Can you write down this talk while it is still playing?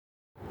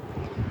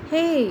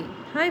Hey,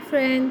 hi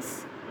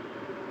friends.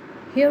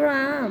 Here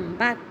I am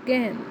back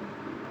again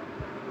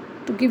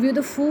to give you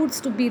the foods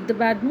to beat the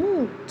bad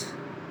mood.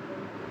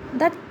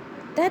 That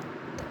that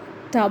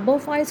tub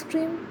of ice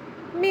cream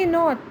may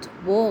not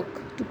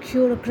work to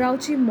cure a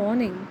grouchy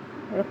morning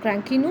or a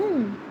cranky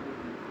noon.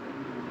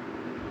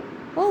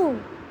 Oh,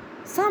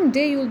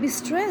 someday you'll be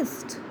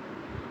stressed.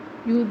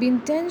 You'll be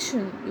in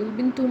tension. You'll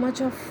be in too much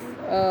of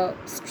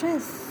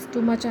stress,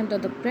 too much under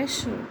the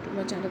pressure, too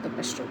much under the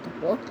pressure of the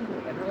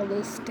workload and all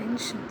those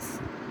tensions.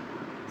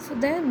 So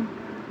then,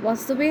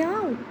 what's the way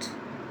out?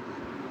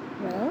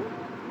 Well,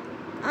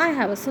 I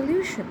have a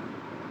solution.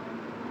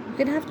 You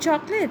can have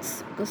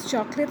chocolates because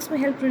chocolates may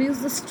help reduce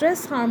the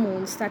stress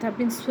hormones that have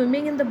been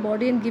swimming in the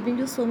body and giving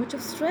you so much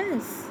of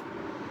stress.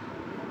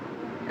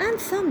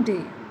 And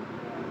someday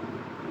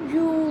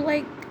you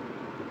like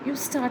you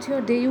start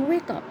your day, you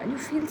wake up and you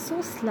feel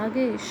so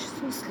sluggish,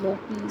 so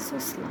sloppy, so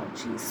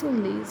slouchy, so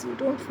lazy, you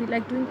don't feel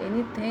like doing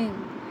anything.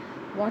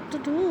 What to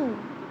do?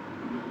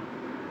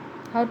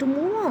 How to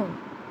move on?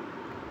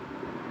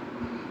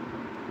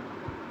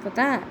 For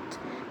that,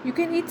 you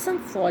can eat some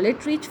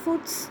folate rich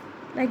foods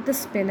like the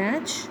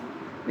spinach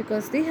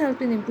because they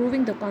help in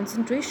improving the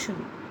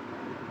concentration,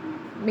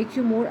 make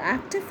you more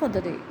active for the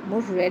day,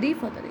 more ready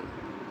for the day.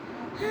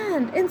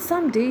 And in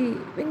some day,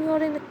 when you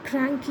are in a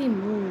cranky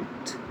mood,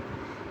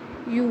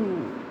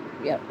 you,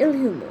 you are ill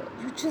humor,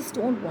 you just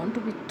don't want to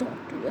be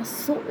talked to, you are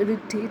so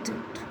irritated.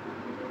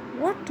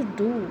 What to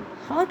do?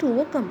 How to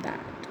overcome that?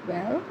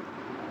 Well,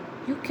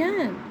 you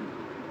can.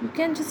 You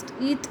can just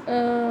eat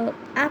a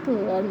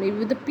apple or maybe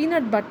with the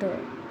peanut butter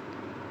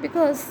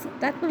because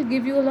that will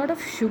give you a lot of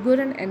sugar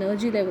and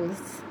energy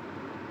levels,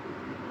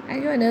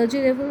 and your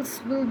energy levels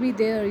will be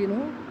there,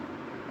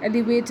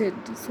 elevated,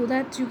 so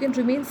that you can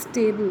remain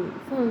stable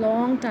for a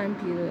long time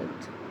period.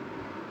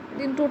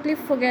 You totally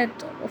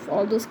forget of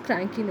all those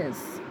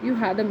crankiness you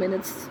had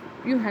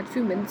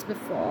few minutes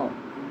before.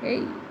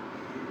 Hey,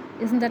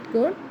 isn't that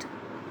good?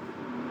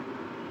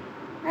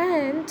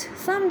 And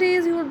some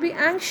days you will be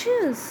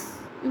anxious.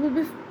 You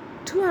will be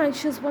too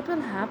anxious. What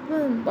will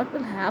happen? What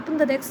will happen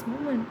the next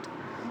moment?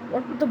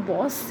 What will the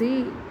boss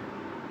say?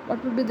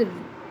 What will be the,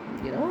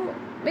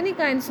 many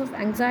kinds of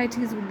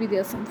anxieties will be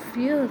there, some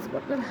fears.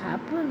 What will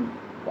happen?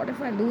 What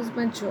if I lose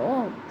my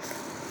job?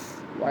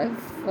 What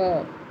if,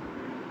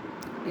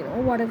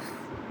 what if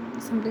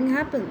something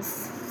happens?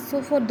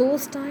 So, for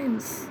those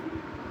times,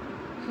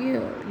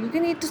 here, you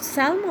can eat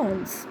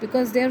salmons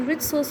because they are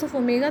rich source of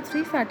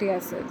omega-3 fatty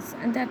acids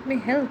and that may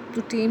help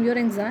to tame your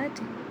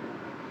anxiety.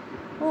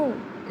 Oh,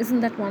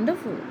 isn't that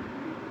wonderful?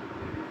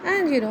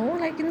 And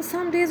like in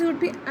some days you would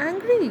be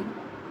angry.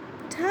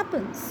 It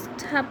happens.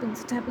 It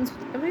happens. It happens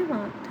with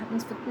everyone. It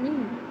happens with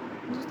me.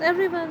 With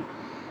everyone.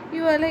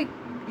 You are like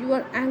you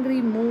are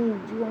angry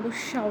mood. You want to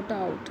shout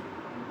out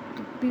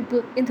to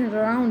people in and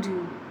around you.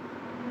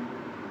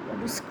 You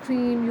want to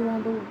scream. You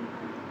want to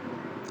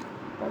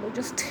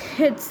just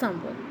hit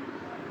someone.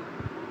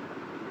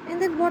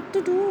 And then what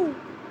to do?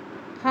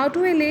 How to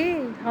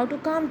allay? How to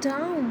calm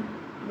down?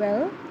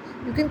 Well,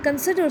 you can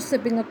consider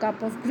sipping a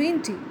cup of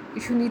green tea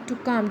if you need to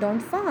calm down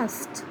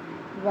fast.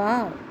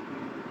 Wow,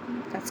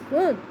 that's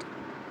good.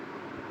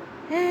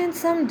 And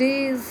some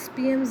days,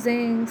 PM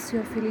thinks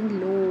you're feeling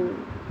low.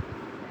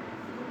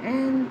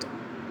 And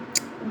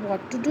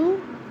what to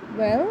do?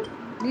 Well,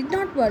 need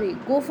not worry.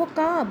 Go for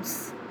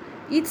carbs.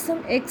 Eat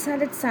some egg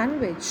salad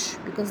sandwich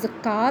because the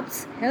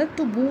carbs help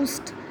to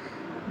boost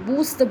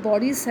the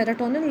body's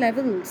serotonin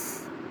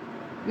levels,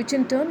 which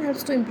in turn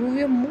helps to improve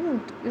your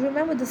mood. You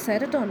remember the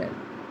serotonin?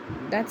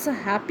 That's a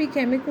happy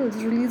chemical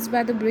released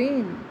by the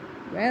brain.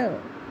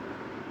 Well,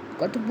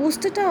 got to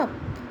boost it up.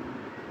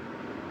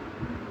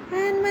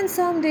 And when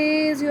some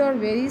days you are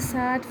very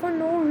sad for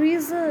no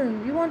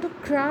reason, you want to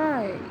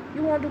cry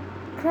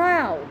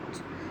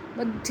out,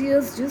 but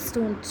tears just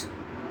don't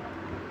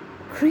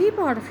creep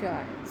out of your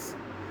eyes,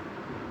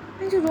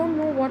 and you don't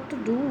know what to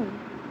do.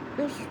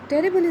 You're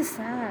terribly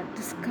sad,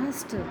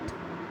 disgusted,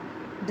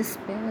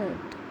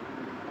 despaired.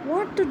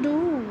 What to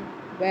do?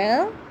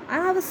 Well, I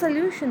have a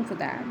solution for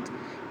that.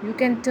 You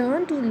can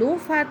turn to low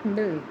fat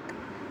milk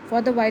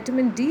for the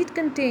vitamin D it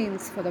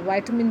contains, for the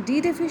vitamin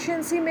D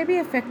deficiency may be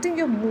affecting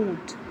your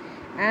mood,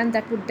 and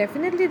that would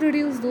definitely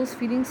reduce those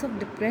feelings of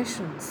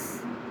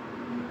depressions.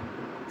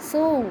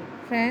 So,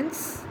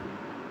 friends,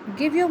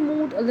 give your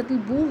mood a little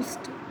boost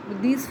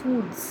with these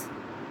foods.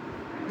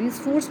 These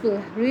foods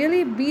will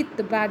really beat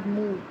the bad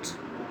mood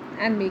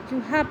and make you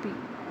happy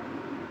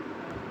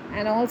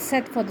and all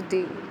set for the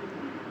day.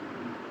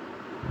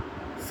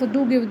 So,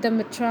 do give them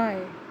a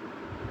try.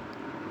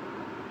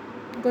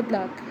 Good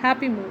luck.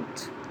 Happy mood.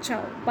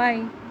 Ciao.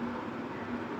 Bye.